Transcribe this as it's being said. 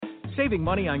Saving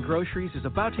money on groceries is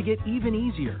about to get even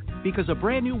easier because a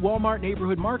brand new Walmart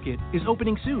Neighborhood Market is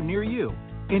opening soon near you.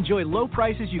 Enjoy low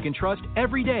prices you can trust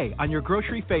every day on your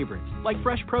grocery favorites like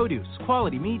fresh produce,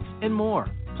 quality meats, and more.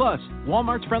 Plus,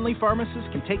 Walmart's friendly pharmacists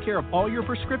can take care of all your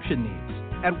prescription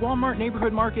needs. At Walmart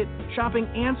Neighborhood Market, shopping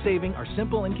and saving are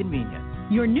simple and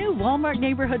convenient. Your new Walmart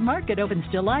Neighborhood Market opens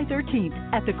July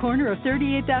 13th at the corner of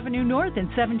 38th Avenue North and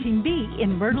 17B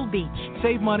in Myrtle Beach.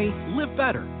 Save money, live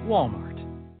better. Walmart.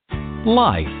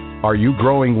 Life. Are you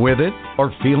growing with it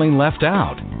or feeling left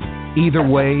out? Either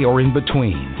way or in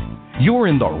between, you're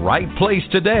in the right place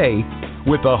today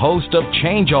with the host of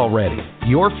Change Already,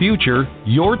 Your Future,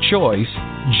 Your Choice,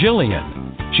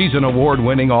 Jillian. She's an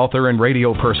award-winning author and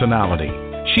radio personality.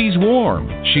 She's warm,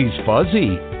 she's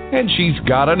fuzzy, and she's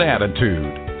got an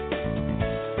attitude.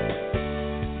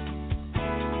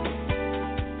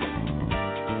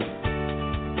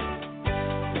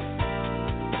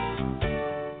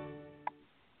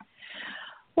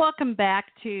 Welcome back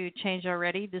to Change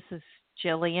Already. This is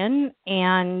Jillian,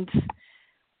 and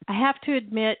I have to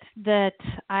admit that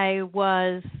I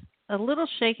was a little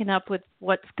shaken up with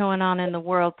what's going on in the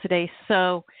world today.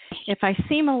 So if I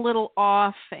seem a little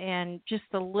off and just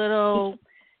a little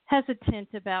hesitant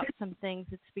about some things,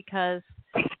 it's because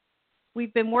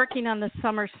we've been working on the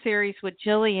summer series with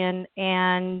Jillian,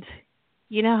 and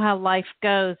you know how life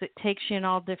goes. It takes you in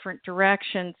all different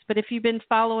directions. But if you've been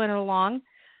following along,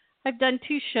 I've done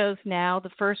 2 shows now.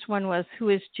 The first one was Who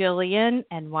is Jillian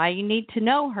and Why You Need to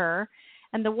Know Her.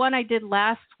 And the one I did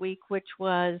last week, which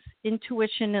was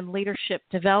Intuition and Leadership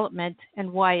Development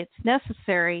and Why It's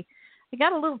Necessary. I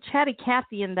got a little chatty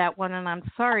Cathy in that one, and I'm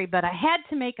sorry, but I had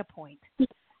to make a point.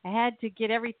 I had to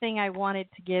get everything I wanted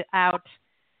to get out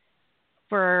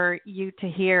for you to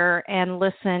hear and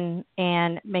listen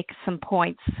and make some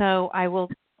points. So I will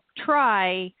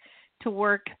try to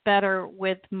work better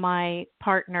with my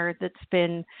partner that's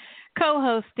been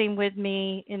co-hosting with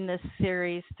me in this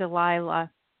series, Delilah.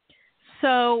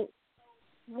 So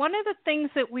one of the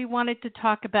things that we wanted to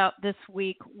talk about this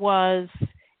week was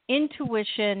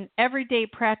intuition, everyday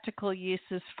practical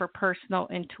uses for personal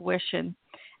intuition.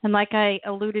 And like I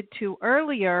alluded to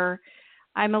earlier,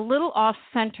 I'm a little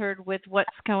off-centered with what's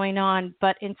going on,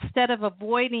 but instead of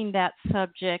avoiding that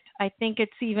subject, I think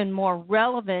it's even more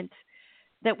relevant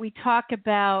that we talk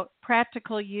about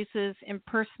practical uses in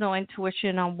personal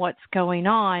intuition on what's going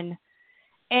on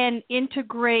and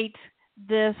integrate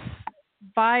this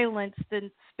violence that's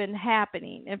been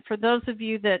happening. And for those of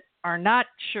you that are not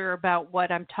sure about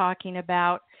what I'm talking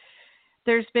about,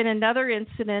 there's been another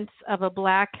incident of a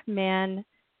black man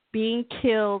being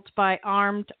killed by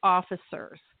armed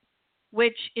officers,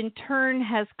 which in turn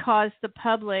has caused the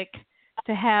public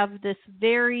to have this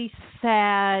very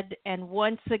sad and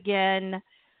once again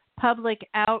public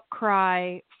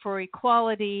outcry for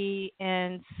equality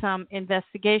and some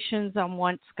investigations on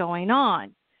what's going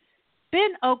on.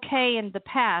 Been okay in the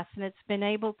past, and it's been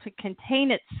able to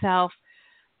contain itself,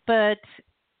 but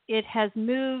it has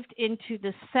moved into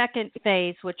the second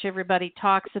phase, which everybody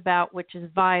talks about, which is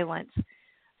violence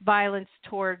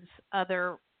towards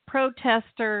other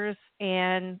protesters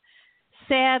and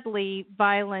sadly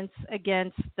violence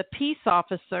against the peace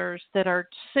officers that are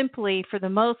simply, for the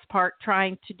most part,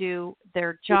 trying to do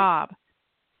their job.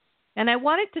 And I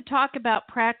wanted to talk about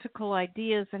practical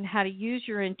ideas and how to use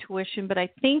your intuition, but I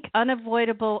think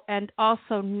unavoidable and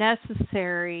also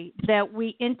necessary that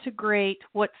we integrate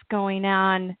what's going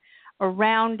on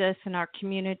around us in our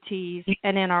communities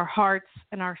and in our hearts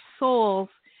and our souls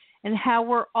and how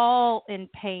we're all in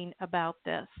pain about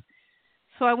this.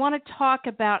 So I want to talk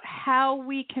about how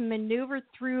we can maneuver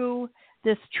through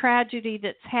this tragedy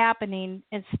that's happening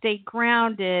and stay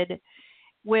grounded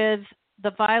with the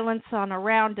violence on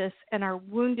around us and our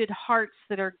wounded hearts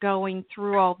that are going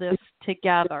through all this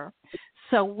together.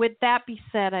 So with that be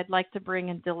said, I'd like to bring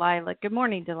in Delilah. Good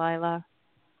morning, Delilah.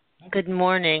 Good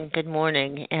morning. Good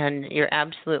morning. And you're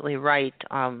absolutely right.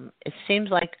 It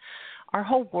seems like our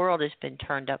whole world has been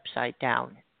turned upside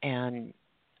down. And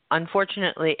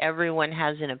unfortunately, everyone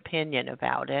has an opinion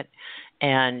about it.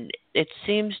 And it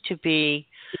seems to be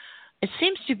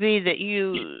that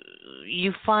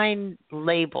you find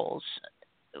labels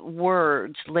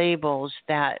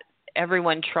that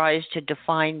everyone tries to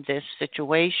define this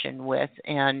situation with,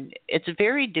 and it's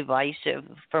very divisive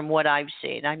from what I've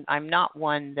seen. I'm not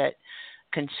one that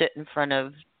can sit in front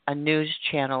of a news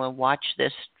channel and watch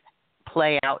this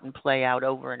play out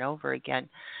over and over again.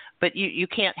 But you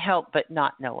can't help but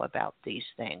not know about these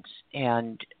things.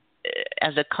 And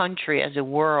as a country, as a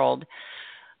world,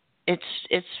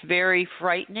 it's very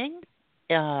frightening.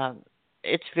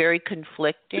 It's very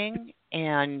conflicting.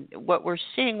 And what we're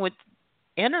seeing with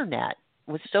internet,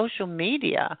 with social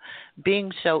media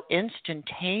being so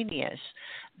instantaneous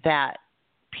that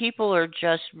people are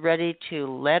just ready to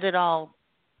let it all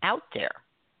out there,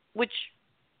 which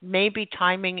maybe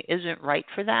timing isn't right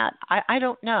for that. I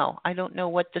don't know. I don't know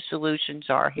what the solutions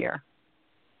are here.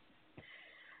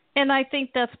 And I think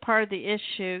that's part of the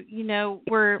issue. You know,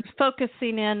 we're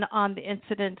focusing in on the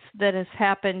incidents that has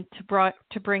happened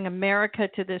to bring America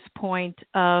to this point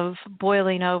of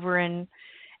boiling over and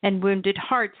wounded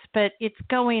hearts, but it's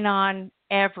going on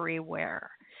everywhere.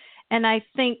 And I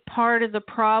think part of the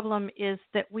problem is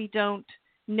that we don't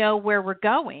know where we're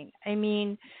going. I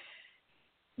mean,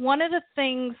 one of the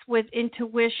things with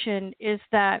intuition is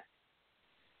that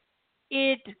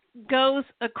it goes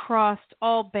across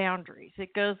all boundaries.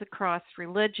 It goes across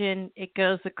religion. It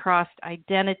goes across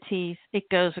identities. It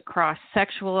goes across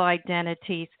sexual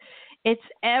identities. It's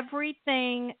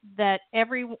everything that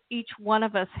each one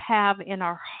of us have in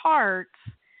our hearts.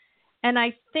 And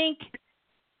I think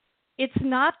it's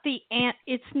not the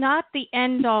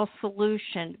end all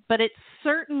solution, but it's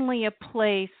certainly a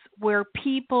place where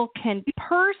people can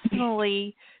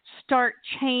personally start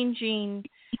changing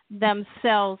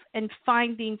themselves and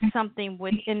finding something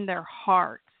within their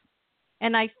hearts.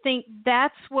 And I think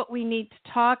that's what we need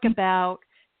to talk about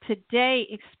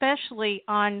today, especially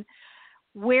on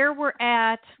where we're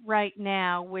at right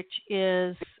now, which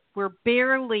is we're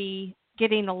barely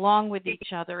getting along with each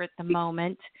other at the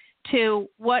moment, to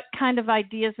what kind of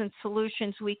ideas and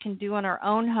solutions we can do in our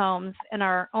own homes and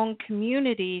our own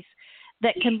communities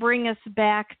that can bring us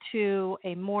back to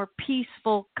a more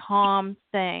peaceful, calm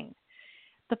thing.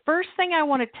 The first thing I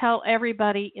want to tell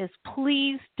everybody is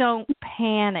please don't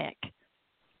panic.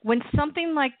 When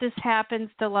something like this happens,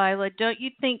 Delilah, don't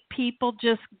you think people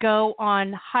just go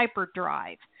on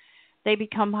hyperdrive? They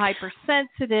become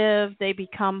hypersensitive, they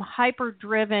become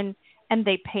hyper-driven, and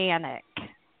they panic.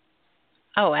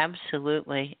 Oh,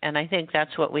 absolutely. And I think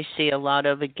that's what we see a lot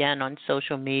of, again, on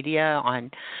social media, on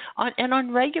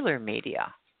regular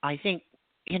media. I think,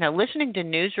 listening to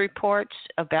news reports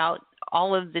about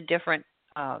all of the different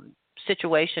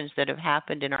situations that have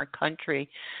happened in our country,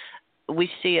 we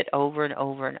see it over and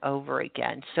over and over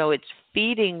again. So it's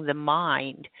feeding the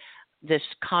mind this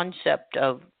concept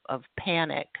of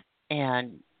panic,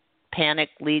 and panic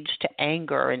leads to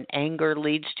anger, and anger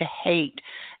leads to hate,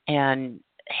 and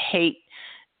hate,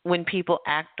 when people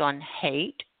act on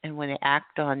hate and when they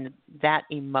act on that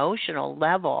emotional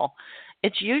level,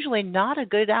 it's usually not a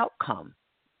good outcome.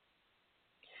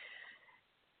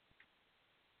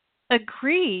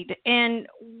 Agreed. And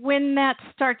when that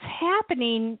starts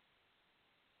happening,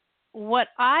 what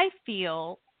I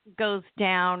feel goes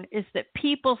down is that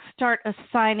people start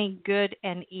assigning good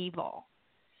and evil.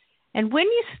 And when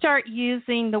you start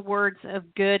using the words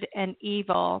of good and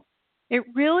evil, it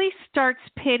really starts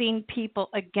pitting people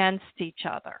against each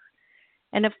other.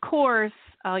 And of course,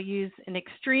 I'll use an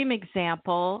extreme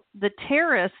example, the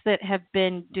terrorists that have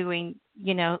been doing,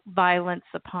 violence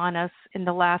upon us in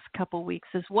the last couple of weeks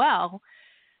as well.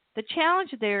 The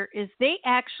challenge there is they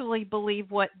actually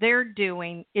believe what they're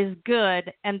doing is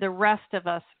good and the rest of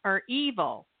us are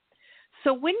evil.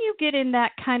 So when you get in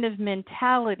that kind of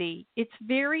mentality, it's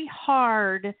very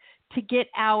hard to get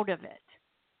out of it,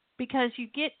 because you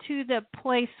get to the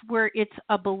place where it's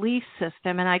a belief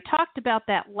system. And I talked about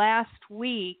that last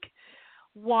week,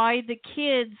 why the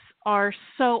kids are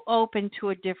so open to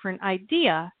a different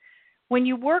idea. When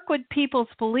you work with people's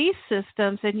belief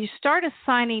systems and you start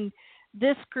assigning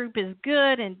this group is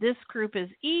good and this group is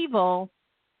evil,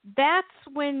 that's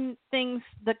when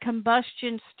the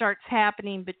combustion starts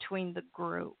happening between the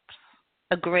groups.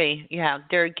 Agree. Yeah,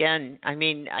 there again, I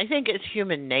think it's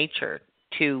human nature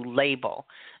to label.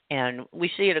 And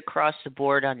we see it across the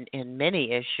board in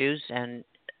many issues and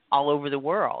all over the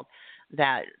world,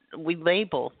 that we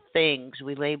label things,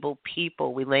 we label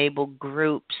people, we label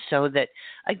groups, so that,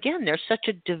 again, there's such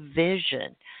a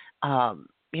division,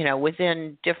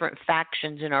 within different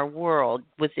factions in our world,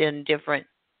 within different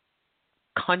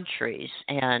countries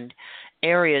and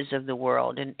areas of the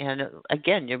world. And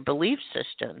again, your belief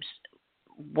systems.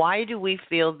 Why do we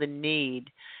feel the need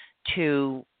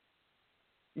to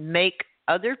make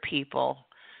other people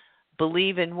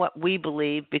believe in what we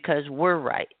believe because we're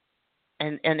right?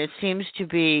 And it seems to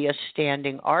be a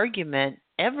standing argument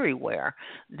everywhere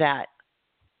that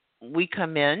we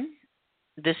come in,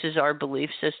 this is our belief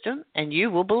system, and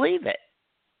you will believe it.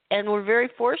 And we're very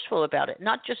forceful about it,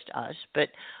 not just us, but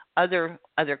other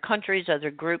countries,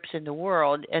 other groups in the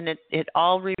world, and it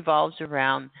all revolves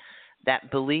around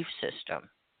that belief system.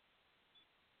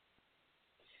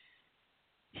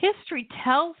 History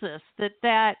tells us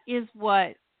that is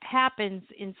what happens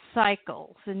in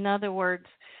cycles. In other words,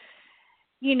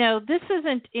 you know, this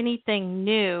isn't anything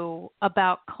new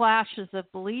about clashes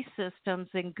of belief systems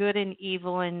and good and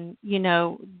evil and, you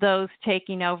know, those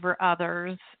taking over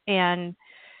others and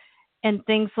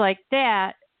things like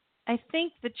that. I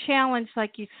think the challenge,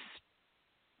 like you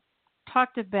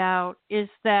talked about, is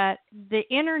that the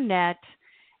internet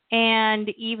and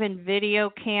even video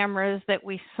cameras that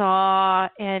we saw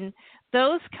and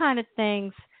those kind of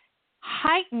things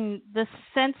heighten the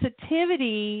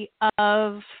sensitivity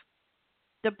of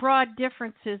the broad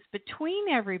differences between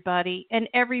everybody, and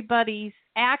everybody's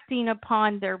acting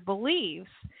upon their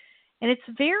beliefs. And it's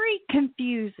very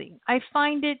confusing. I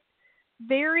find it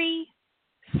very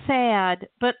sad,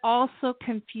 but also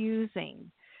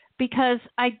confusing because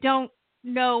I don't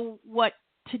know what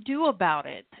to do about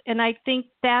it. And I think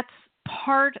that's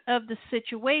part of the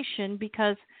situation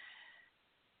because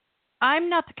I'm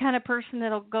not the kind of person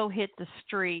that'll go hit the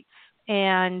streets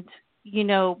and, you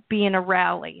know, be in a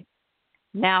rally.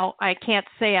 Now, I can't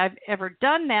say I've ever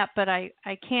done that, but I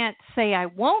can't say I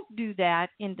won't do that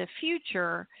in the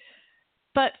future.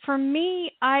 But for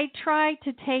me, I try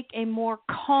to take a more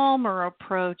calmer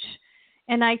approach.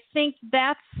 And I think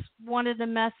that's one of the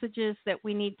messages that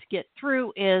we need to get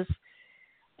through is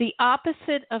the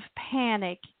opposite of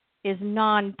panic is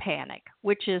non-panic,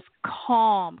 which is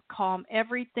calm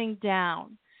everything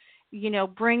down. You know,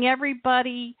 bring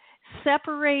everybody,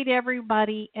 separate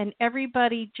everybody, and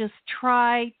everybody just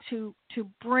try to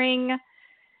bring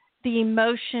the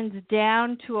emotions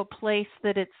down to a place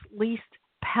that it's least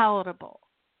palatable.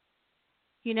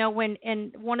 You know,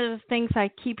 and one of the things I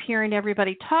keep hearing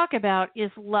everybody talk about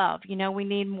is love. You know, we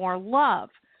need more love.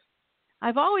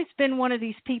 I've always been one of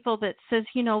these people that says,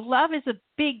 you know, love is a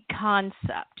big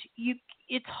concept.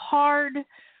 It's hard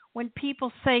when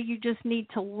people say you just need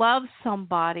to love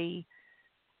somebody.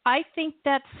 I think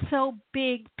that's so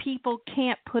big, people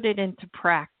can't put it into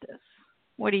practice.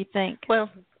 What do you think? Well,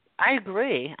 I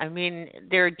agree. I mean,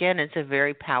 there again, it's a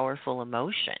very powerful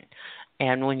emotion.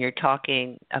 And when you're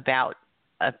talking about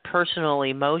a personal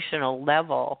emotional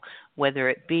level, whether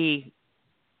it be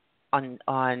on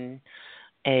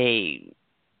a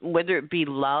whether it be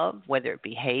love, whether it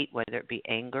be hate, whether it be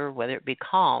anger, whether it be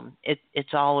calm,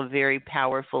 it's all a very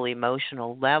powerful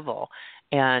emotional level.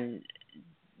 And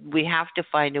we have to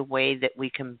find a way that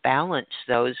we can balance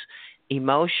those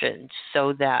emotions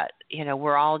so that, you know,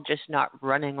 we're all just not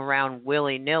running around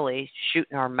willy-nilly,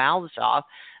 shooting our mouths off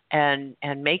and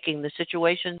making the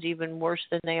situations even worse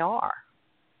than they are.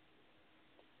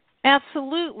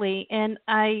 Absolutely. And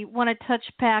I want to touch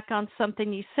back on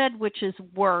something you said, which is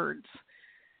words.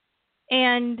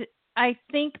 And I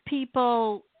think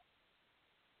people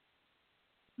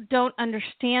don't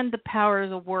understand the power of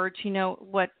the words. You know,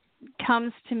 what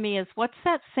comes to me is, what's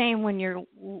that saying when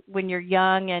you're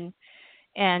young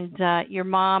and your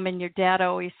mom and your dad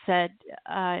always said,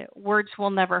 words will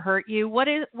never hurt you. What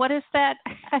is that?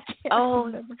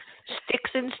 Remember.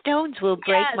 Sticks and stones will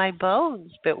break my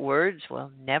bones, but words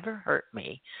will never hurt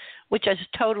me, which is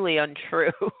totally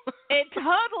untrue. It's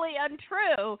totally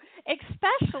untrue,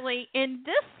 especially in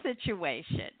this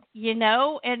situation, you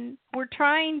know, and we're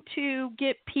trying to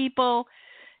get people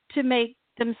to make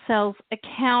themselves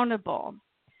accountable.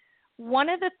 One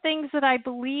of the things that I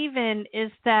believe in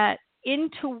is that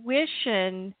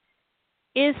intuition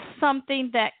is something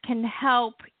that can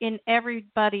help in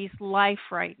everybody's life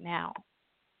right now.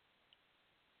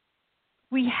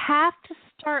 We have to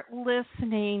start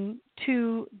listening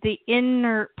to the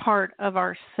inner part of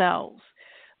ourselves.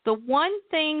 The one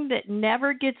thing that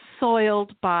never gets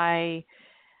soiled by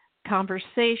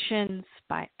conversations,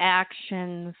 by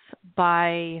actions,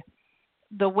 by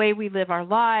the way we live our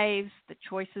lives, the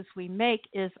choices we make,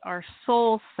 is our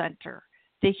soul center,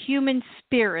 the human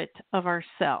spirit of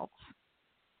ourselves.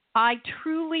 I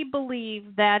truly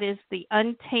believe that is the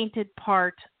untainted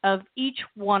part of each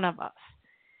one of us.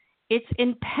 It's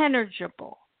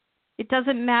impenetrable. It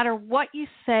doesn't matter what you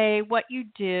say, what you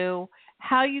do,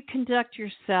 how you conduct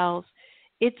yourselves.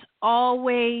 It's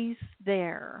always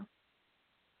there.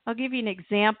 I'll give you an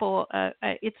example.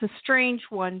 It's a strange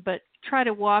one, but try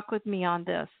to walk with me on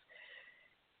this.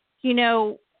 You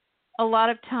know, a lot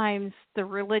of times the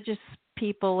religious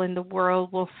people in the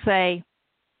world will say,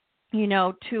 you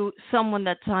know, to someone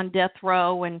that's on death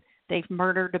row and they've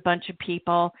murdered a bunch of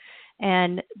people,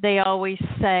 and they always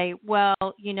say, well,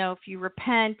 you know, if you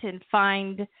repent and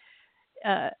find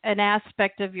an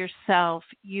aspect of yourself,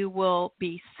 you will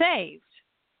be saved.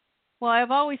 Well,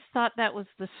 I've always thought that was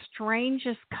the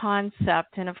strangest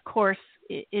concept, and of course,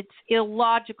 it's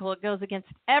illogical. It goes against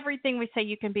everything we say.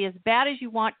 You can be as bad as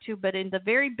you want to, but in the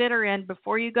very bitter end,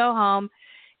 before you go home,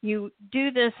 You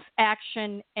do this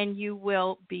action and you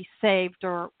will be saved,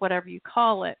 or whatever you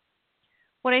call it.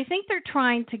 What I think they're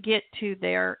trying to get to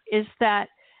there is that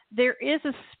there is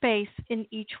a space in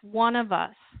each one of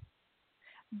us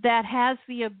that has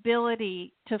the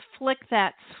ability to flick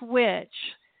that switch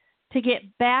to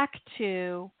get back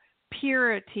to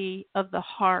purity of the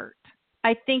heart.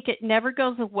 I think it never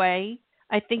goes away.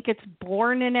 I think it's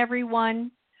born in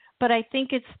everyone, but I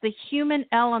think it's the human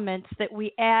elements that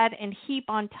we add and heap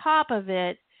on top of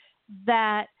it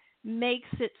that makes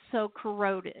it so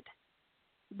corroded,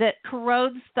 that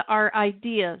corrodes our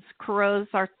ideas, corrodes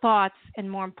our thoughts, and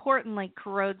more importantly,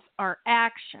 corrodes our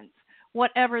actions,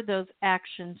 whatever those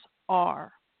actions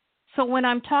are. So when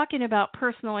I'm talking about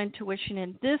personal intuition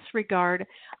in this regard,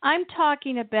 I'm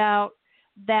talking about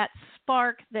that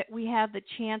spark that we have the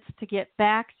chance to get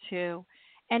back to.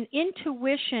 And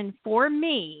intuition, for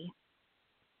me,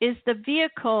 is the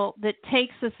vehicle that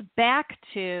takes us back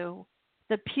to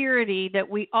the purity that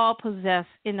we all possess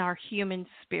in our human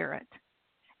spirit.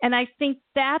 And I think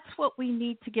that's what we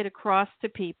need to get across to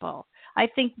people. I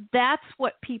think that's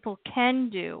what people can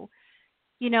do.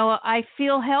 You know, I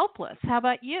feel helpless. How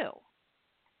about you?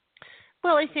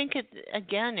 Well, I think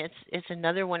it's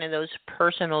another one of those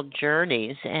personal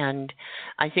journeys, and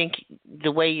I think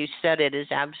the way you said it is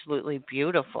absolutely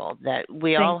beautiful. That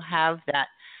we all have that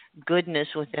goodness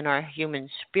within our human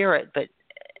spirit,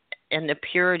 and the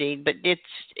purity, but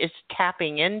it's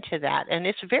tapping into that, and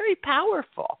it's very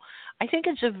powerful. I think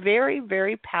it's a very,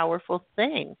 very powerful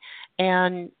thing,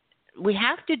 and we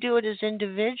have to do it as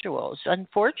individuals.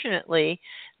 Unfortunately,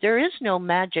 there is no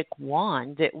magic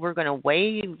wand that we're going to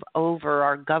wave over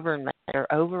our government or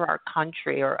over our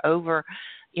country or over,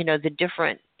 the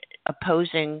different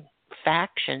opposing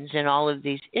factions in all of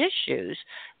these issues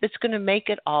that's going to make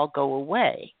it all go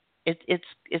away.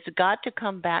 It's got to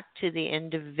come back to the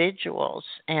individuals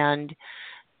and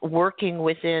working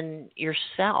within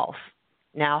yourself.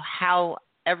 Now, how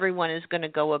everyone is going to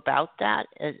go about that,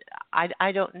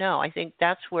 I don't know. I think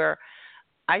that's where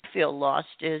I feel lost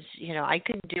is, I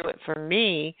can do it for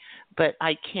me, but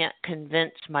I can't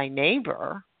convince my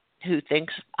neighbor who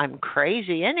thinks I'm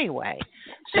crazy anyway.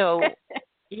 So,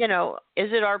 is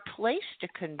it our place to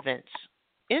convince?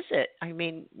 Is it? I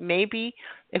mean, maybe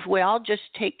if we all just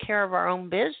take care of our own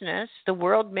business, the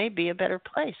world may be a better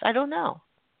place. I don't know.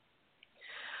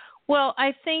 Well,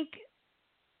 I think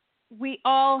we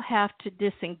all have to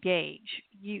disengage.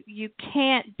 You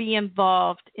can't be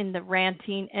involved in the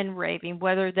ranting and raving,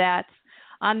 whether that's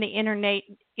on the internet,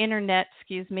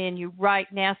 and you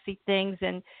write nasty things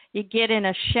and you get in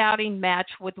a shouting match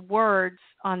with words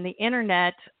on the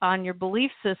internet on your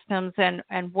belief systems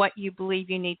and what you believe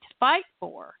you need to fight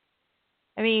for.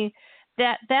 I mean,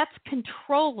 that's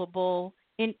controllable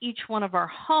in each one of our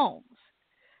homes.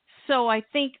 So I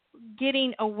think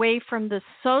getting away from the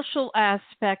social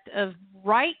aspect of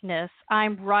rightness,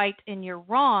 I'm right and you're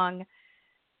wrong,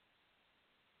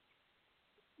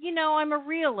 I'm a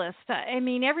realist. I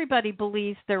mean, everybody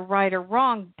believes they're right or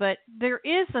wrong, but there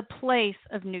is a place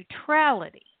of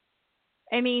neutrality.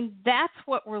 I mean, that's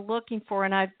what we're looking for,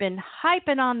 and I've been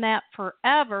hyping on that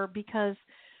forever because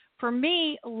for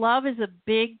me, love is a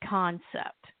big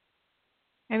concept.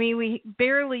 I mean, we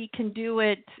barely can do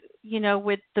it,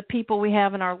 with the people we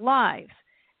have in our lives.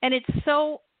 And it's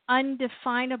so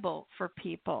undefinable for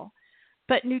people.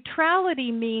 But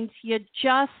neutrality means you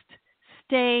just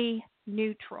stay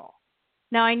neutral.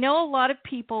 Now, I know a lot of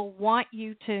people want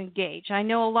you to engage. I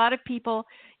know a lot of people,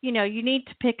 you need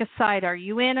to pick a side. Are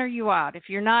you in or are you out? If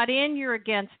you're not in, you're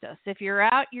against us. If you're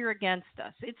out, you're against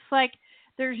us. It's like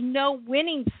there's no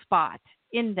winning spot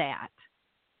in that.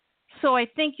 So I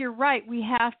think you're right. We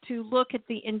have to look at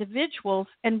the individuals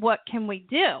and what can we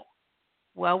do?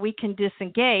 Well, we can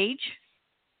disengage.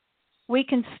 We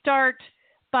can start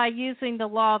by using the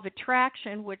law of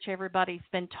attraction, which everybody's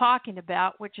been talking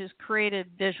about, which is creative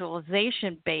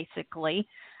visualization basically,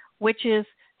 which is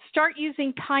start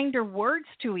using kinder words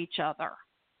to each other.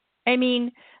 I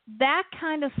mean, that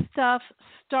kind of stuff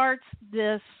starts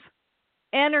this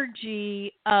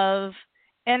energy of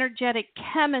energetic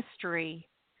chemistry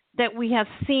that we have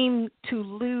seemed to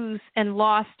lose and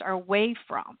lost our way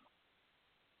from.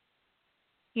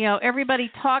 Everybody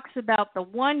talks about the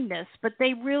oneness, but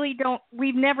they really don't.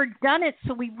 We've never done it,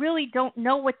 so we really don't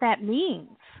know what that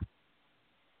means.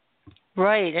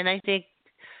 Right, and I think,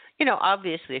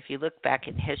 obviously, if you look back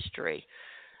in history,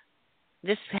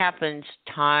 this happens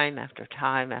time after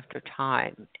time after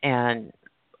time, and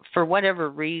for whatever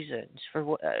reasons,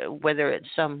 whether it's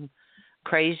some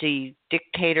crazy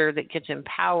dictator that gets in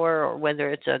power or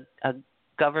whether it's a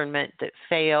government that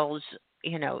fails,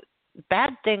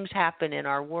 Bad things happen in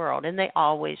our world, and they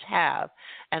always have,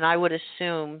 and I would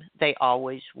assume they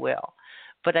always will.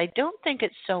 But I don't think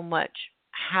it's so much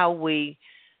how we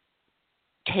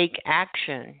take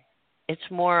action. It's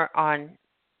more on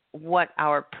what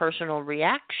our personal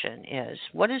reaction is.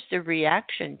 What is the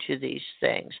reaction to these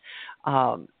things?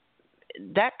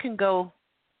 That can go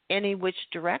any which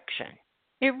direction.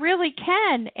 It really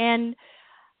can. And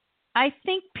I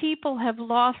think people have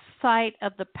lost sight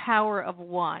of the power of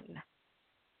one.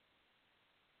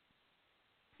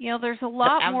 There's a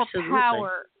lot more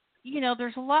power.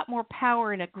 There's a lot more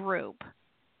power in a group.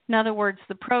 In other words,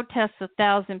 the protest of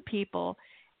 1,000 people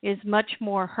is much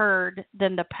more heard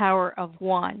than the power of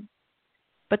one.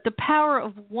 But the power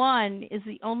of one is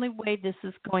the only way this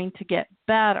is going to get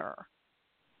better.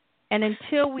 And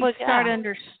until we start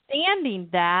understanding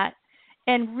that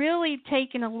and really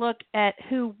taking a look at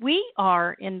who we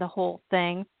are in the whole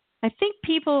thing, I think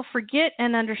people forget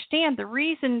and understand the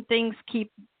reason things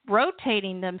keep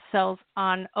rotating themselves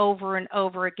on over and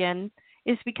over again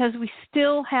is because we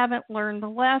still haven't learned the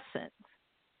lessons.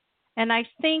 And I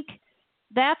think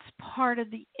that's part of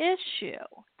the issue,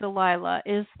 Delilah,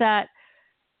 is that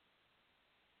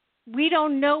we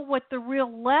don't know what the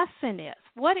real lesson is.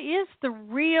 What is the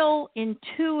real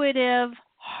intuitive,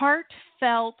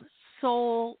 heartfelt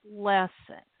soul lesson?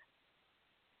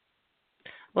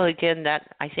 Well, again,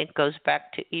 that I think goes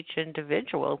back to each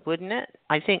individual, wouldn't it?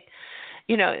 I think,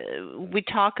 we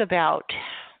talk about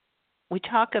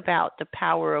the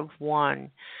power of one.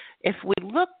 If we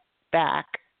look back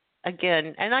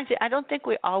again, and I don't think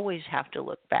we always have to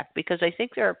look back, because I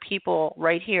think there are people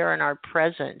right here in our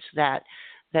presence that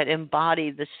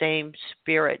embody the same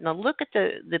spirit. Now look at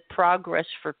the progress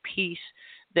for peace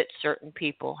that certain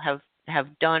people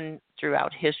have done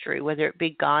throughout history, whether it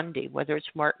be Gandhi, whether it's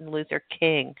Martin Luther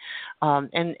King,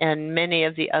 and many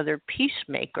of the other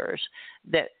peacemakers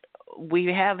that we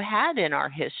have had in our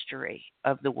history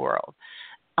of the world.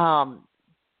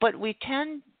 But we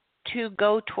tend to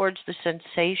go towards the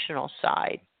sensational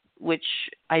side, which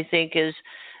I think is,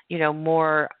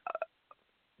 more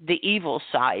the evil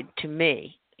side to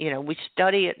me. We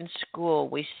study it in school.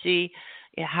 We see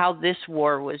how this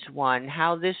war was won,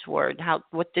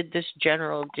 what did this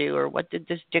general do, or what did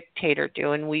this dictator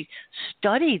do, and we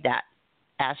study that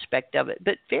aspect of it.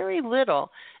 But very little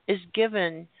is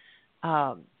given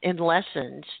in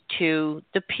lessons to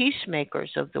the peacemakers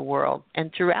of the world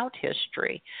and throughout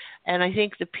history. And I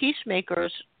think the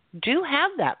peacemakers do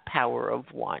have that power of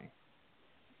one,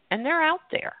 and they're out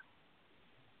there.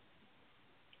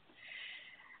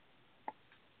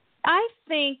 I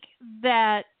think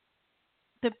that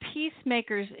the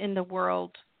peacemakers in the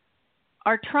world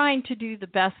are trying to do the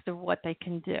best of what they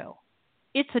can do.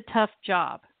 It's a tough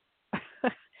job.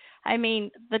 I mean,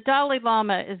 the Dalai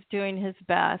Lama is doing his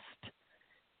best.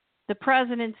 The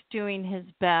president's doing his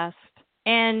best.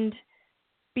 And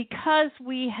because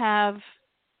we have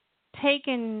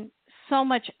taken so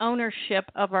much ownership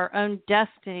of our own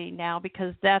destiny now,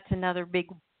 because that's another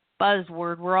big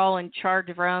buzzword, we're all in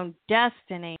charge of our own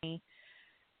destiny.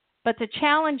 But the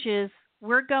challenge is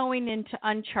we're going into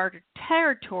uncharted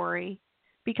territory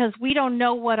because we don't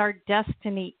know what our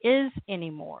destiny is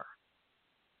anymore.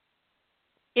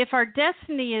 If our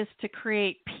destiny is to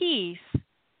create peace,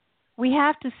 we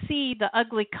have to see the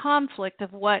ugly conflict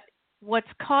of what's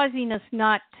causing us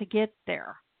not to get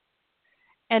there.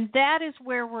 And that is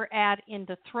where we're at, in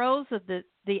the throes of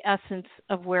the essence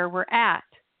of where we're at.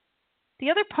 The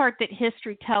other part that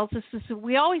history tells us is that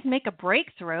we always make a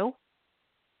breakthrough.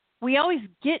 We always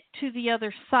get to the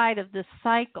other side of this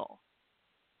cycle.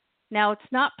 Now, it's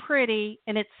not pretty,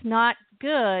 and it's not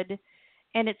good,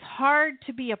 and it's hard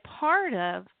to be a part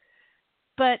of,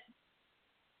 but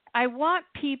I want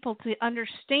people to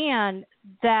understand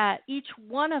that each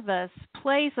one of us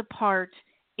plays a part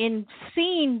in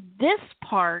seeing this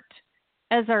part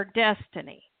as our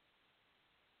destiny.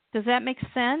 Does that make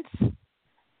sense?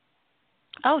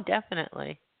 Oh,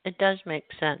 definitely. It does make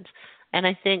sense. And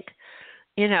I think,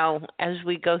 as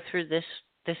we go through this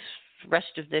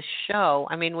rest of this show,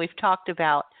 I mean, we've talked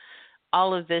about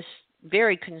all of this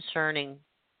very concerning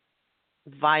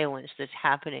violence that's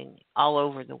happening all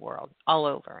over the world,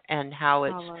 and how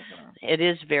it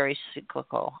is very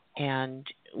cyclical, and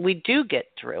we do get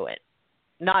through it.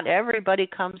 Not everybody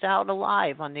comes out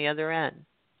alive on the other end,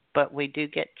 but we do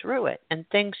get through it, and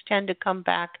things tend to come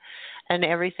back, and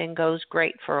everything goes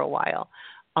great for a while.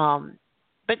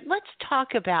 But let's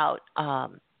talk about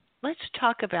on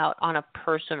a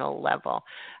personal level,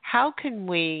 how can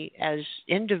we as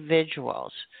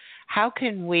individuals, how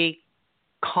can we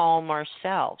calm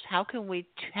ourselves? How can we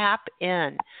tap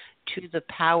in to the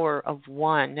power of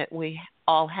one that we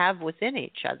all have within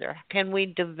each other? Can we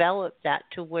develop that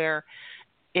to where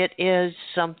it is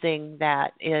something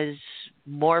that is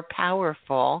more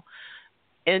powerful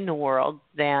in the world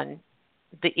than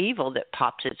the evil that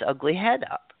pops its ugly head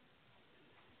up?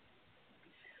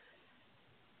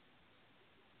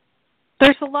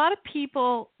 There's a lot of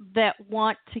people that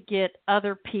want to get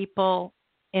other people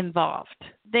involved.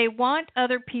 They want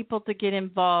other people to get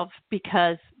involved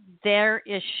because their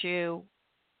issue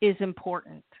is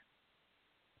important.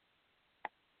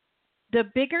 The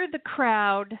bigger the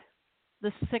crowd,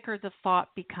 the sicker the thought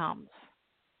becomes.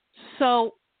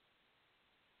 So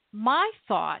my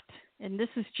thought, and this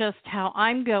is just how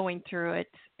I'm going through it,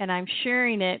 and I'm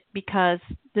sharing it because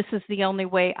this is the only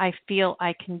way I feel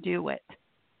I can do it.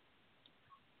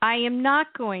 I am not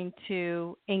going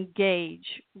to engage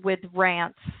with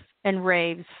rants and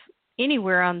raves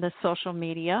anywhere on the social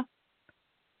media.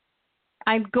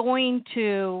 I'm going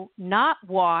to not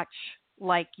watch,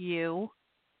 like you,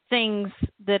 things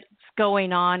that's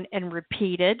going on and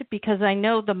repeated, because I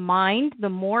know the mind, the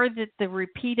more that the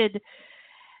repeated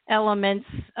elements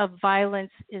of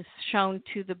violence is shown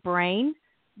to the brain,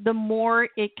 the more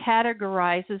it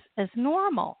categorizes as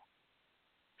normal.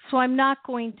 So I'm not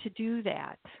going to do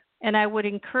that. And I would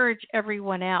encourage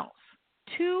everyone else,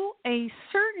 to a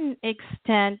certain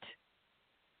extent,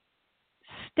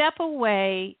 step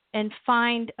away and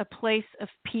find a place of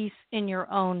peace in your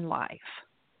own life.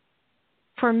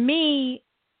 For me,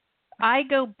 I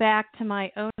go back to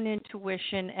my own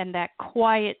intuition and that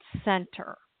quiet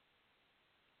center.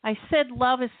 I said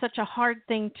love is such a hard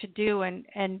thing to do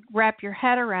and wrap your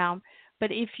head around,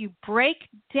 but if you break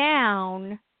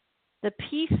down the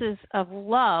pieces of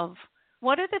love,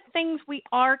 what are the things we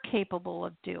are capable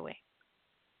of doing?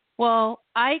 Well,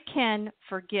 I can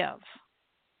forgive.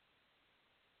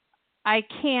 I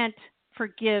can't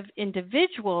forgive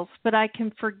individuals, but I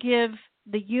can forgive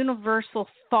the universal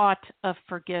thought of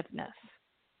forgiveness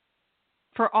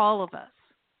for all of us.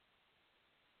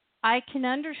 I can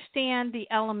understand the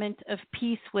element of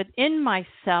peace within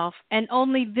myself and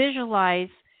only visualize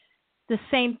the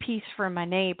same peace for my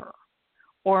neighbor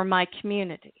or my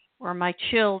community or my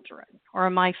children or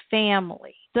my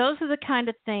family. Those are the kind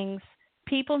of things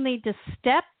people need to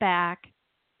step back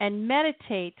and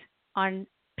meditate on: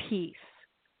 peace,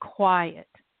 quiet,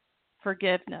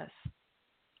 forgiveness.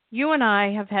 You and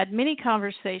I have had many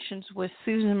conversations with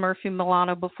Susan Murphy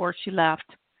Milano before she left,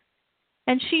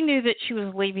 and she knew that she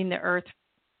was leaving the earth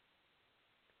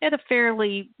at a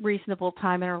fairly reasonable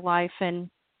time in her life, and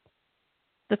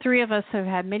the three of us have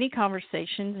had many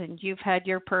conversations, and you've had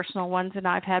your personal ones, and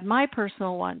I've had my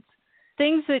personal ones.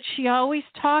 Things that she always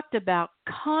talked about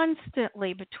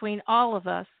constantly between all of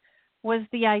us was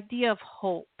the idea of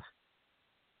hope.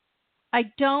 I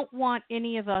don't want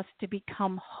any of us to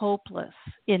become hopeless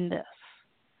in this,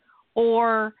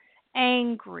 or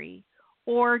angry,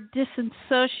 or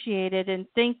disassociated and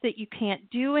think that you can't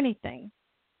do anything.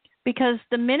 Because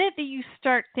the minute that you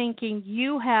start thinking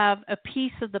you have a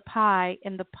piece of the pie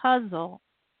in the puzzle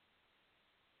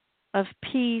of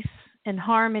peace and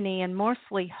harmony and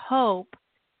mostly hope,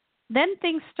 then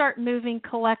things start moving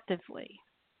collectively.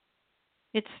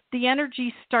 It's the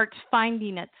energy starts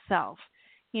finding itself.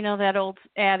 You know that old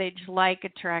adage, like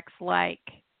attracts like.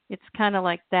 It's kind of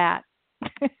like that.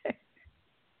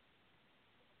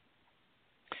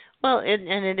 Well,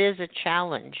 and it is a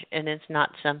challenge, and it's not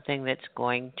something that's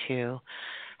going to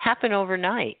happen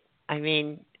overnight. I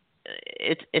mean,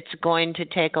 it's going to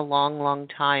take a long, long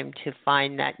time to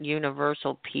find that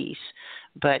universal peace.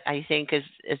 But I think as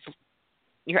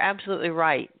you're absolutely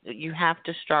right. You have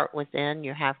to start within.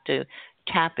 You have to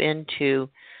tap into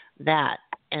that.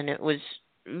 And it was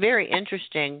very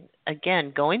interesting,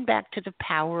 again, going back to the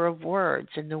power of words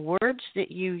and the words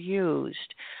that you used.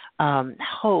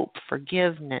 Hope,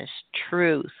 forgiveness,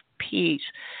 truth, peace,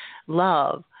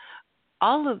 love.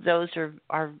 All of those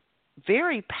are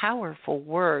very powerful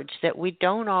words that we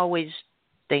don't always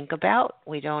think about,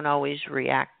 we don't always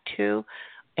react to,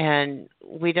 and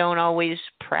we don't always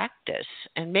practice.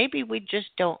 And maybe we just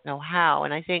don't know how.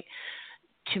 And I think,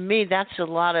 to me, that's a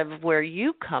lot of where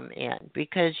you come in,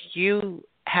 because you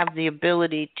have the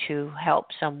ability to help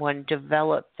someone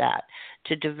develop that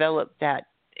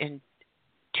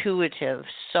intuitive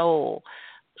soul,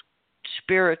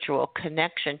 spiritual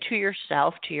connection to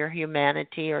yourself, to your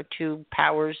humanity, or to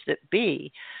powers that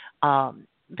be.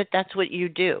 But that's what you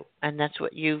do, and that's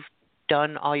what you've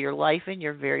done all your life, and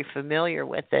you're very familiar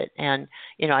with it. And,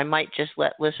 I might just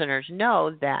let listeners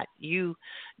know that you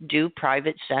do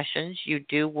private sessions, you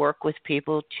do work with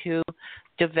people to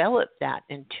develop that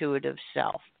intuitive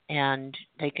self. and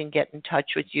they can get in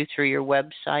touch with you through your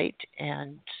website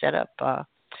and set up a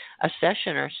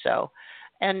session or so.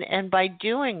 And by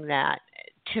doing that,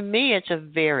 to me, it's a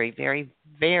very, very,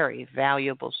 very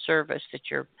valuable service that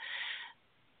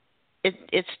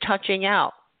it's touching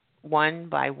out one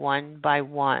by one by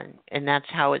one, and that's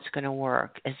how it's going to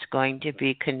work. It's going to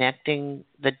be connecting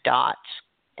the dots.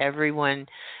 Everyone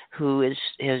who is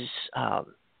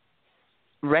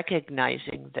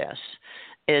recognizing this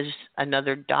is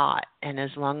another dot, and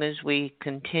as long as we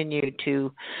continue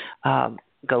to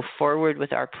go forward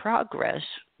with our progress,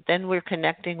 then we're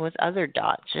connecting with other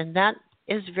dots, and that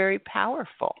is very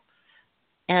powerful.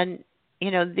 And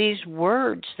these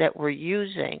words that we're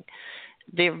using,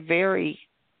 they're very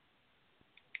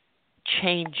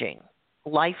changing,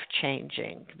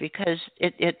 life-changing, because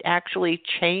it actually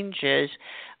changes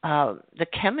the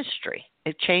chemistry.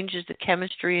 It changes the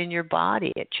chemistry in your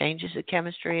body. It changes the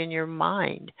chemistry in your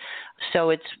mind.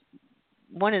 So it's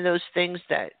one of those things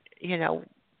that,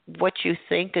 what you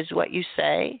think is what you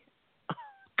say,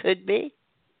 could be.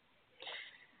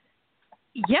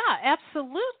 Yeah,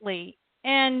 absolutely.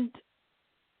 And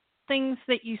things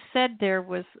that you said there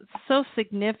was so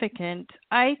significant.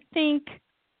 I think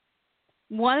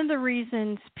one of the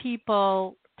reasons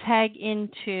people tag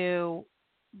into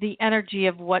the energy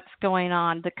of what's going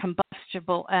on, the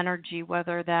combustible energy,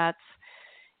 whether that's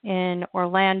in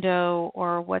Orlando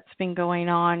or what's been going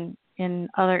on in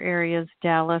other areas,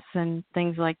 Dallas and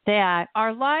things like that,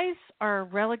 our lives are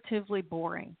relatively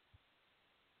boring.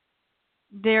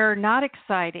 They're not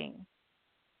exciting.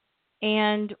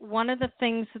 And one of the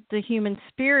things that the human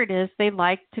spirit is, they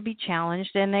like to be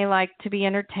challenged and they like to be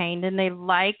entertained and they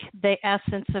like the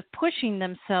essence of pushing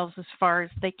themselves as far as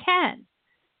they can.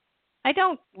 I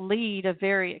don't lead a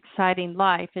very exciting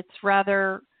life. It's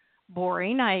rather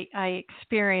boring. I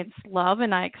experience love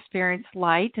and I experience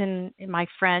light and my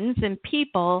friends and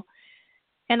people.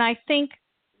 And I think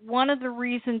one of the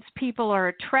reasons people are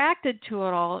attracted to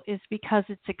it all is because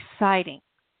it's exciting.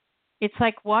 It's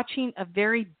like watching a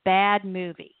very bad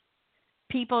movie.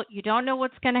 People, you don't know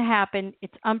what's going to happen.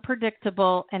 It's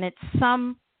unpredictable, and it's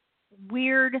some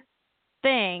weird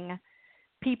thing.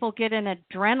 People get an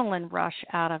adrenaline rush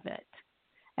out of it.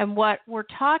 And what we're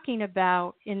talking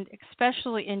about,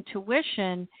 especially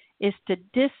intuition, is to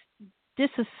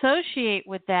disassociate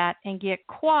with that and get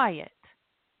quiet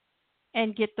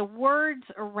and get the words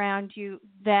around you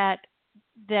that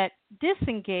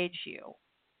disengage you.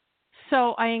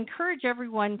 So I encourage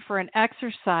everyone for an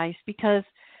exercise, because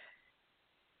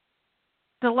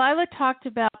Delilah talked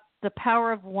about the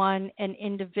power of one and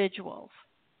individuals.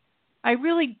 I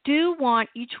really do want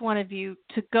each one of you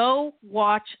to go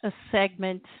watch a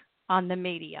segment on the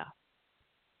media.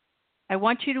 I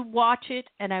want you to watch it,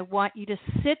 and I want you to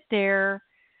sit there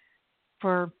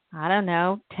for,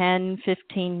 10,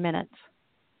 15 minutes.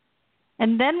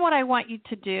 And then what I want you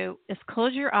to do is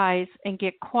close your eyes and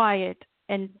get quiet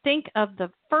and think of the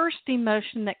first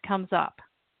emotion that comes up.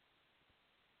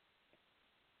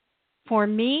 For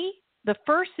me, the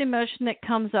first emotion that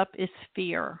comes up is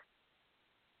fear.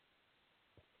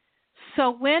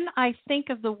 So when I think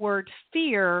of the word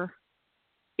fear,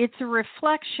 it's a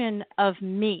reflection of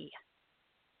me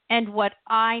and what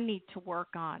I need to work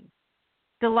on.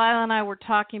 Delilah and I were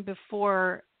talking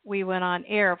before we went on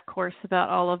air, of course, about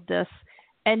all of this,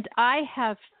 and I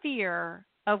have fear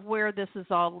of where this is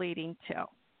all leading to.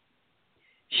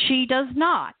 She does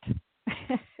not,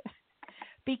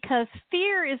 because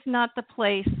fear is not the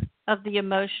place of the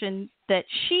emotion that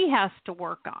she has to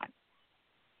work on.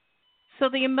 So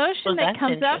the emotion that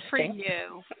comes up for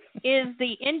you is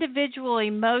the individual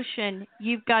emotion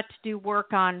you've got to do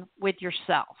work on with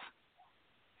yourself.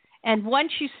 And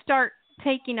once you start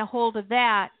taking a hold of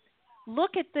that,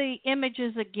 look at the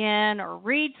images again or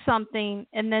read something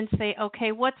and then say,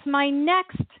 okay, what's my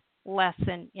next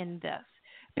lesson in this?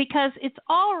 Because it's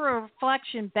all a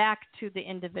reflection back to the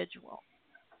individual.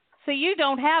 So you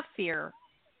don't have fear,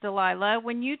 Delilah.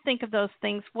 When you think of those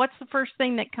things, what's the first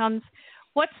thing that comes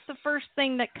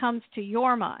to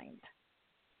your mind?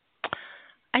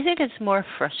 I think it's more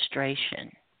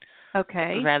frustration.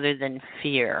 Okay. Rather than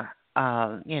fear.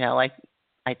 Like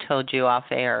I told you off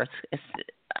air,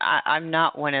 I'm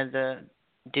not one of the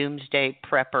doomsday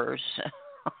preppers.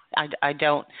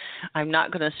 I'm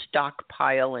not going to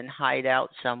stockpile and hide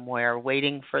out somewhere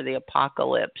waiting for the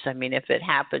apocalypse. I mean, if it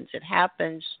happens, it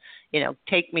happens.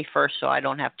 Take me first so I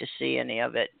don't have to see any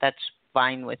of it. That's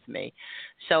fine with me.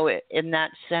 So in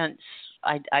that sense,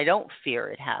 I don't fear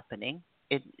it happening.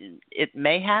 It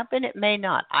may happen, it may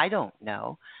not. I don't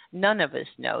know. None of us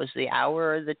knows the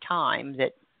hour or the time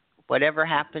that whatever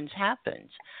happens, happens.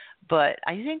 But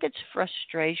I think it's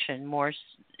frustration more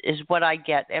is what I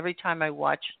get every time I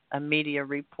watch a media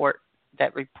report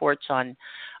that reports on,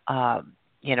 a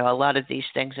lot of these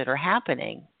things that are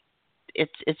happening.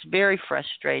 It's very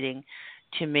frustrating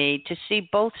to me to see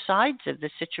both sides of the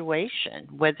situation,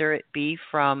 whether it be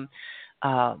from,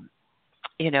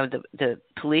 the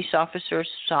police officer's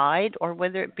side, or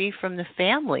whether it be from the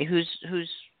family whose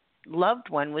loved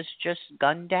one was just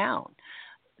gunned down.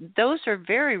 Those are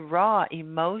very raw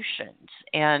emotions,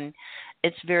 and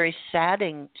it's very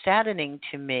saddening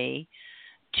to me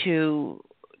to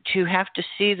have to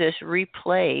see this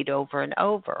replayed over and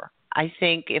over. I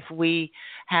think if we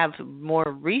have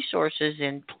more resources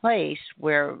in place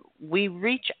where we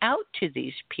reach out to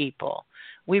these people,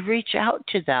 we reach out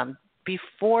to them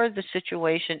before the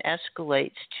situation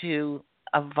escalates to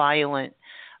a violent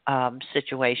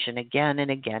situation again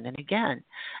and again and again.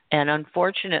 And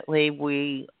unfortunately,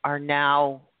 we are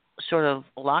now sort of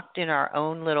locked in our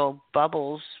own little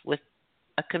bubbles with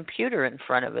a computer in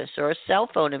front of us, or a cell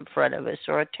phone in front of us,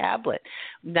 or a tablet.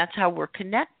 And that's how we're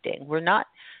connecting. We're not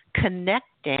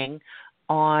connecting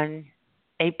on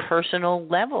a personal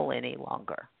level any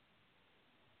longer.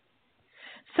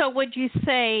 So would you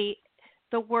say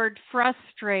the word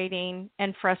frustrating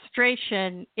and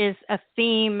frustration is a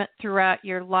theme throughout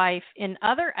your life in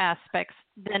other aspects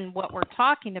than what we're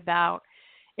talking about,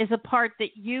 is a part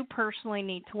that you personally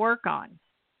need to work on?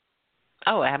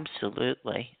 Oh,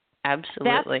 absolutely.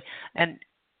 Absolutely. And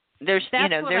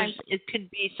it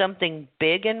could be something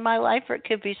big in my life, or it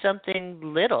could be something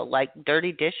little, like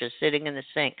dirty dishes sitting in the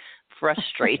sink.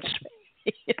 Frustrates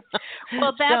me.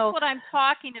 Well, that's what I'm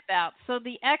talking about. So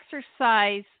the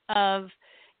exercise of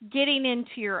getting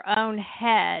into your own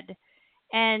head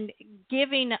and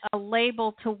giving a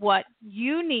label to what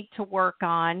you need to work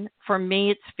on. For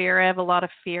me, it's fear. I have a lot of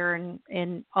fear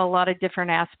in a lot of different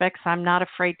aspects. I'm not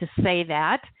afraid to say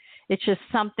that. It's just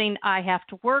something I have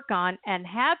to work on and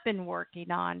have been working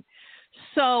on.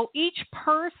 So each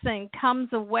person comes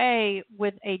away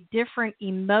with a different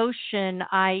emotion,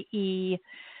 i.e.,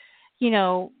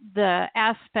 the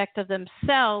aspect of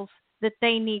themselves that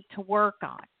they need to work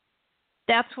on.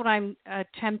 That's what I'm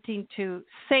attempting to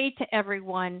say to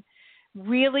everyone.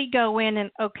 Really go in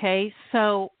and, okay,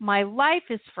 so my life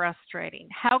is frustrating.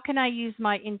 How can I use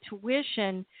my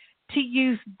intuition to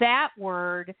use that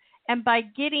word? And by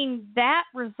getting that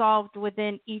resolved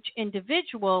within each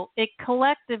individual, it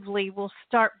collectively will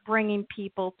start bringing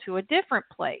people to a different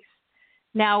place.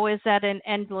 Now, is that an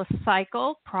endless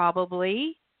cycle?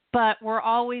 Probably. But we're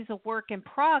always a work in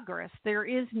progress. There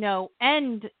is no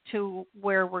end to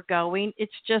where we're going.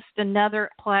 It's just another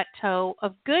plateau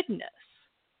of goodness.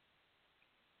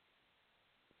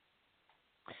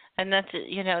 And that's,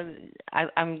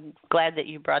 I'm glad that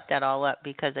you brought that all up,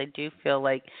 because I do feel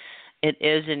like it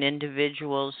is an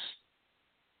individual's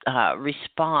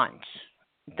response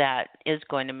that is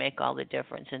going to make all the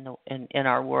difference in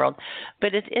our world.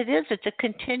 But it's a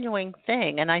continuing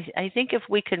thing, and I think if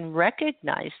we can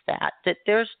recognize that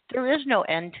there is no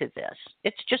end to this.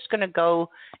 It's just going to go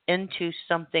into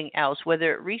something else,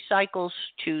 whether it recycles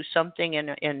to something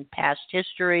in past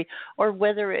history, or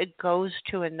whether it goes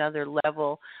to another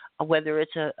level, whether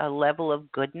it's a level of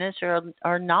goodness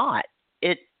or not.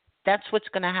 That's what's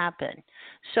going to happen.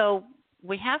 So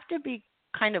we have to be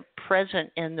kind of present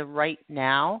in the right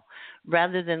now,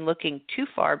 rather than looking too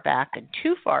far back and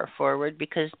too far forward,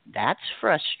 because that's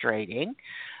frustrating.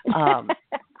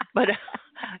 But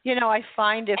I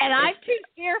find I'm too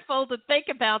fearful to think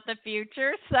about the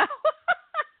future. So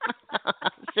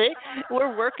see,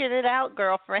 we're working it out,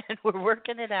 girlfriend. We're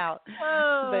working it out.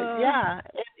 Oh. But yeah,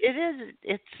 it is.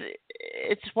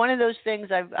 It's one of those things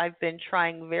I've been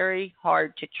trying very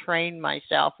hard to train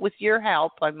myself, with your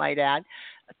help, I might add,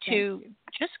 to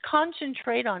just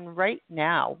concentrate on right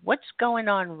now. What's going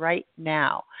on right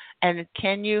now? And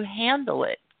can you handle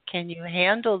it? Can you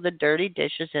handle the dirty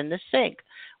dishes in the sink?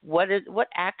 What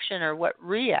action or what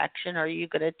reaction are you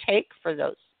going to take for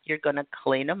those? You're going to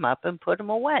clean them up and put them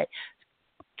away.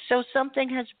 So something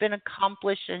has been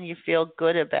accomplished and you feel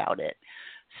good about it.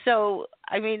 So,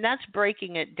 that's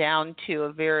breaking it down to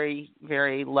a very,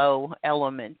 very low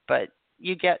element, but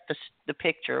you get the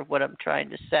picture of what I'm trying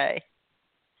to say.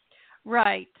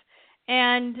 Right.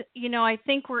 And, I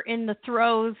think we're in the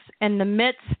throes and the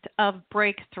midst of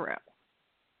breakthrough.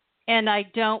 And I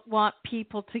don't want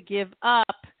people to give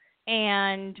up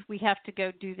and we have to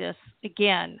go do this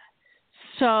again.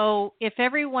 So if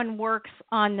everyone works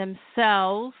on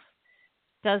themselves,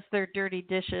 does their dirty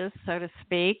dishes, so to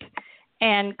speak,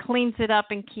 and cleans it up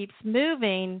and keeps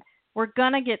moving, we're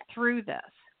going to get through this.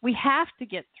 We have to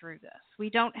get through this. We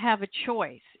don't have a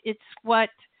choice. It's what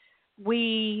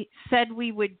we said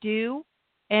we would do,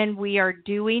 and we are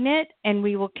doing it, and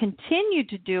we will continue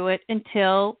to do it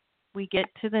until we get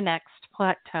to the next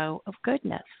plateau of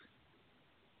goodness.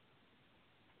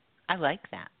 I like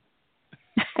that.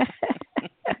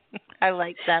 I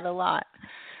like that a lot.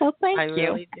 Well, thank you. I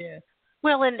really do.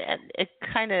 Well, and it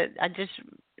kind of, I just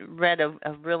read a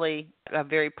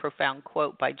very profound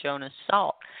quote by Jonas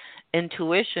Salk.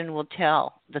 Intuition will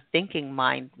tell the thinking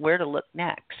mind where to look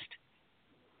next.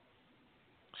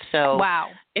 So, wow.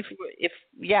 If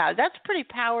yeah, that's pretty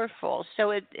powerful.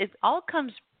 So it all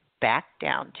comes back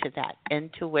down to that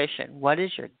intuition. What is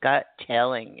your gut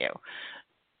telling you?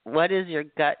 What is your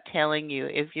gut telling you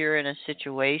if you're in a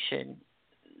situation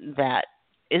that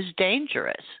is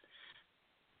dangerous?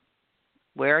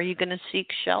 Where are you going to seek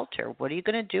shelter? What are you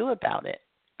going to do about it?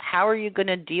 How are you going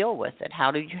to deal with it?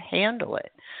 How do you handle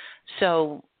it?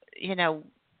 So,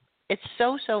 it's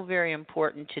so very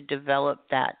important to develop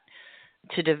that,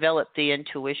 to develop the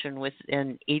intuition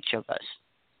within each of us.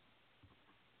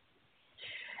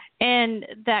 And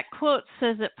that quote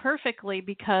says it perfectly,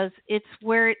 because it's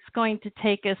where it's going to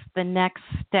take us the next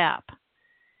step.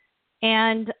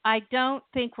 And I don't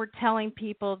think we're telling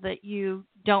people that you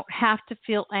don't have to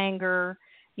feel anger,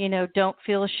 don't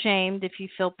feel ashamed if you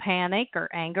feel panic or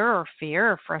anger or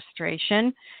fear or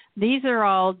frustration. These are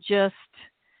all just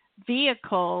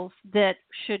vehicles that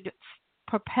should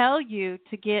propel you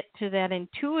to get to that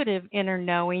intuitive inner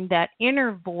knowing, that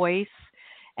inner voice,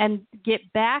 and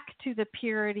get back to the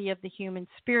purity of the human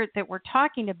spirit that we're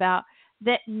talking about,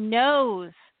 that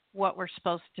knows what we're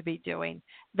supposed to be doing,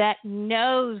 that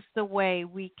knows the way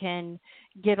we can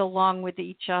get along with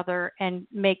each other and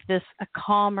make this a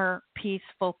calmer,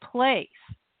 peaceful place.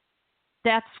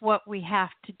 That's what we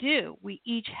have to do. We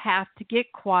each have to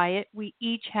get quiet. We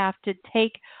each have to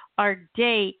take our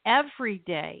day every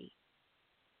day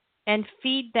and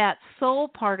feed that soul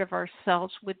part of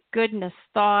ourselves with goodness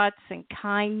thoughts and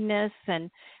kindness and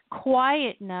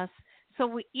quietness.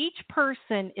 So if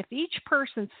each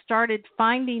person started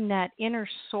finding that inner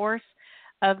source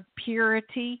of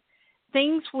purity,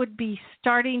 things would be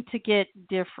starting to get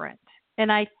different.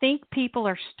 And I think people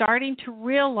are starting to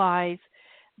realize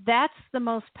that's the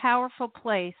most powerful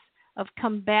place of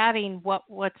combating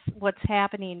what's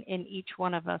happening in each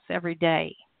one of us every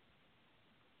day.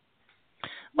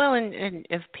 Well, and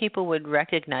if people would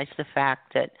recognize the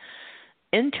fact that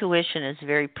intuition is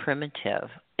very primitive,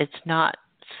 it's not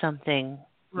something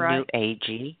new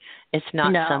agey. It's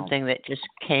not something that just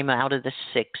came out of the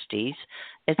 60s.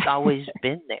 It's always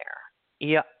been there.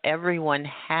 Yeah, everyone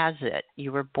has it.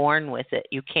 You were born with it.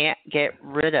 You can't get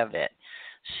rid of it.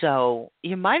 So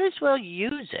you might as well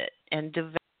use it and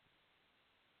develop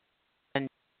and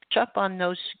catch up on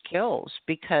those skills,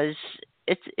 because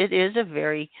it is a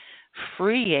very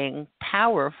freeing,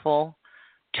 powerful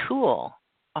tool,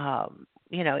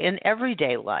 in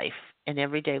everyday life. In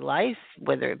everyday life,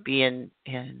 whether it be in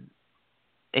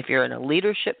if you're in a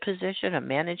leadership position, a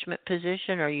management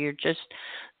position, or you're just,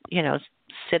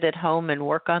 sit at home and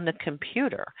work on the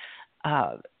computer,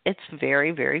 it's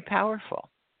very, very powerful.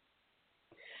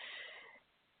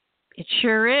 It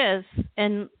sure is.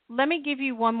 And let me give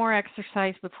you one more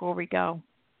exercise before we go.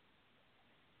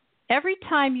 Every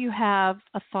time you have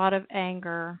a thought of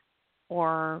anger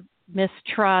or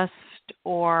mistrust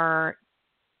or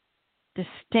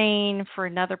disdain for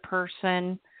another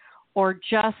person or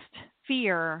just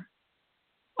fear,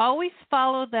 always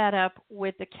follow that up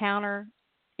with a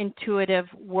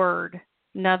counterintuitive word.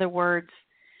 In other words,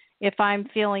 if I'm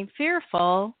feeling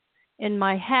fearful, in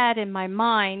my head, in my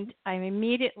mind, I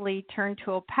immediately turn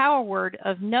to a power word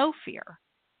of no fear,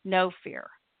 no fear,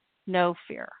 no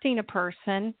fear. Seeing a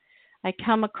person, I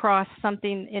come across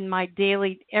something in my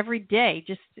daily, every day,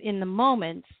 just in the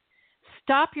moments.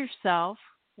 Stop yourself,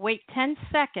 wait 10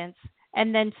 seconds,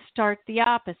 and then start the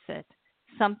opposite,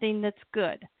 something that's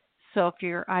good. So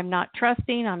if I'm not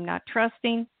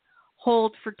trusting,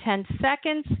 hold for 10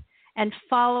 seconds and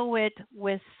follow it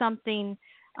with something,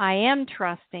 I am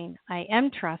trusting,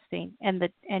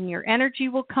 and your energy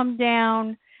will come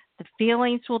down, the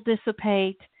feelings will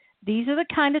dissipate. These are the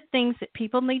kind of things that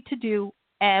people need to do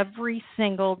every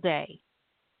single day.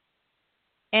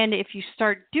 And if you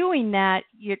start doing that,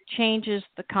 it changes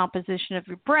the composition of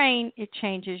your brain, it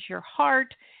changes your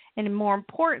heart, and more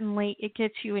importantly, it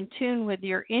gets you in tune with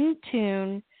your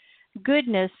in-tune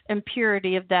goodness and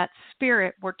purity of that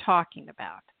spirit we're talking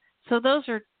about. So those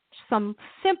are some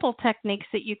simple techniques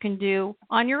that you can do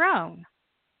on your own.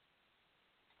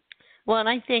 Well, and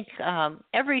I think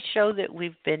every show that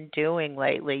we've been doing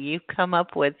lately, you come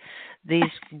up with these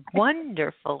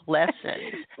wonderful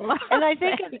lessons. And I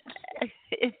think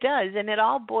It does, and it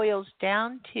all boils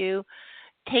down to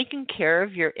taking care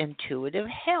of your intuitive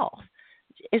health.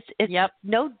 It's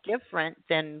no different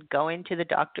than going to the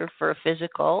doctor for a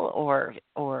physical or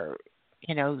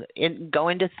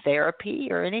going to therapy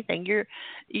or anything.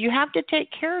 You have to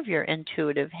take care of your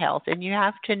intuitive health, and you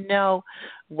have to know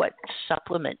what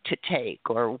supplement to take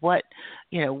or what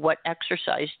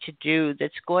exercise to do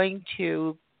that's going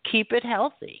to keep it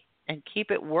healthy and keep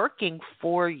it working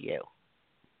for you.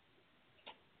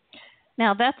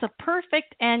 Now, that's a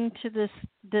perfect end to this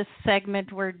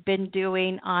segment we've been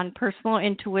doing on personal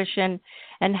intuition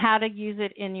and how to use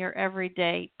it in your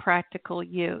everyday practical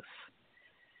use.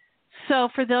 So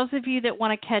for those of you that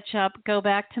want to catch up, go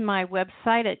back to my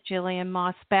website at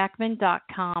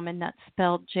JillianMaasBackman.com, and that's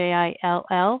spelled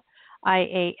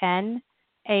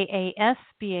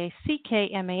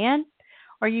JillianMaasBackman,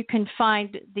 or you can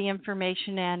find the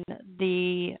information and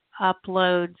the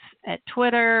uploads at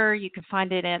Twitter. You can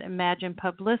find it at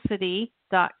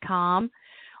ImaginePublicity.com,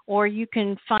 or you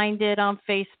can find it on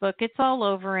Facebook. It's all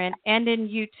over and in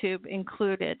YouTube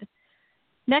included.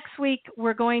 Next week,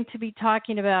 we're going to be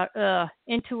talking about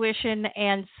intuition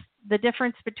and the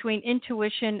difference between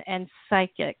intuition and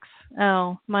psychics.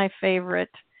 Oh, my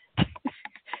favorite.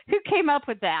 Who came up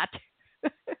with that?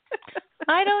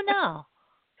 I don't know.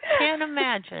 Can't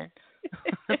imagine.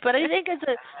 But I think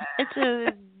it's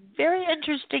a very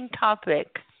interesting topic.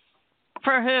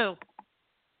 For who?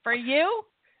 For you?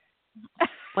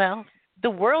 Well, the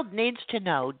world needs to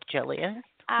know, Jillian.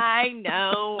 I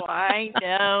know.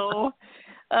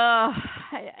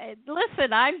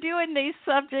 Listen, I'm doing these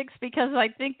subjects because I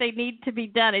think they need to be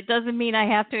done. It doesn't mean I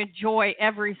have to enjoy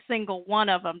every single one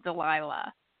of them,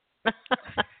 Delilah.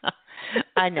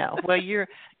 I know. Well, you're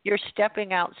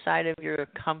stepping outside of your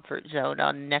comfort zone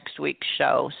on next week's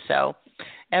show, so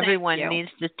everyone needs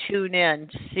to tune in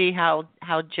to see how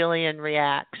Jillian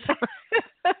reacts.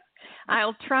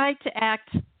 I'll try to act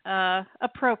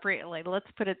appropriately. Let's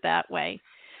put it that way.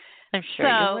 I'm sure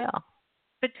you will.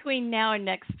 Between now and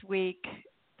next week,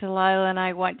 Delilah and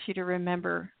I want you to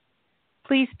remember,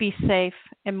 please be safe,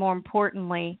 and more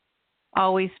importantly,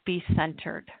 always be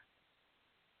centered.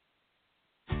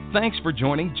 Thanks for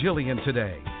joining Jillian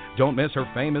today. Don't miss her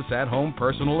famous at-home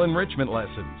personal enrichment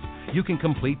lessons. You can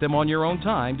complete them on your own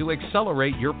time to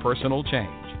accelerate your personal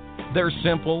change. They're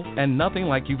simple and nothing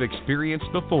like you've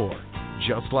experienced before.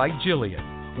 Just like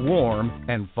Jillian, warm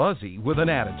and fuzzy with an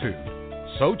attitude.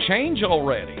 So change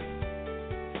already.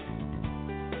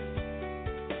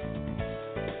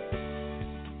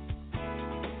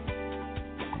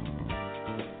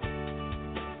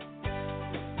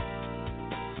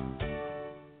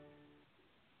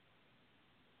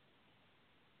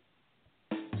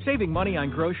 Saving money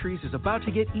on groceries is about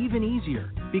to get even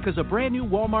easier because a brand new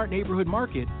Walmart Neighborhood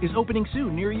Market is opening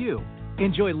soon near you.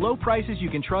 Enjoy low prices you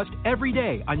can trust every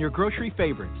day on your grocery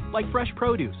favorites like fresh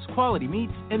produce, quality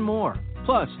meats, and more.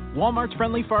 Plus, Walmart's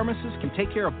friendly pharmacists can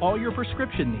take care of all your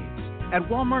prescription needs. At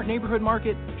Walmart Neighborhood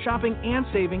Market, shopping and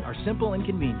saving are simple and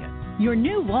convenient. Your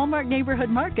new Walmart Neighborhood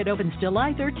Market opens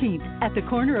July 13th at the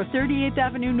corner of 38th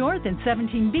Avenue North and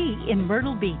 17B in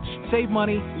Myrtle Beach. Save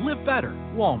money, live better,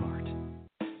 Walmart.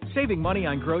 Saving money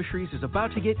on groceries is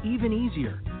about to get even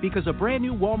easier because a brand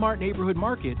new Walmart Neighborhood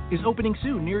Market is opening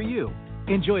soon near you.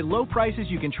 Enjoy low prices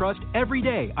you can trust every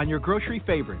day on your grocery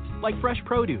favorites like fresh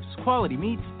produce, quality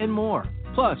meats, and more.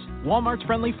 Plus, Walmart's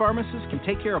friendly pharmacists can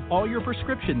take care of all your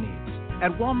prescription needs.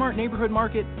 At Walmart Neighborhood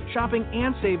Market, shopping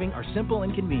and saving are simple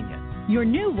and convenient. Your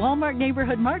new Walmart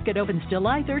Neighborhood Market opens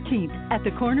July 13th at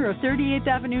the corner of 38th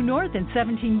Avenue North and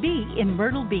 17B in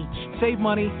Myrtle Beach. Save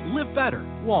money, live better,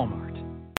 Walmart.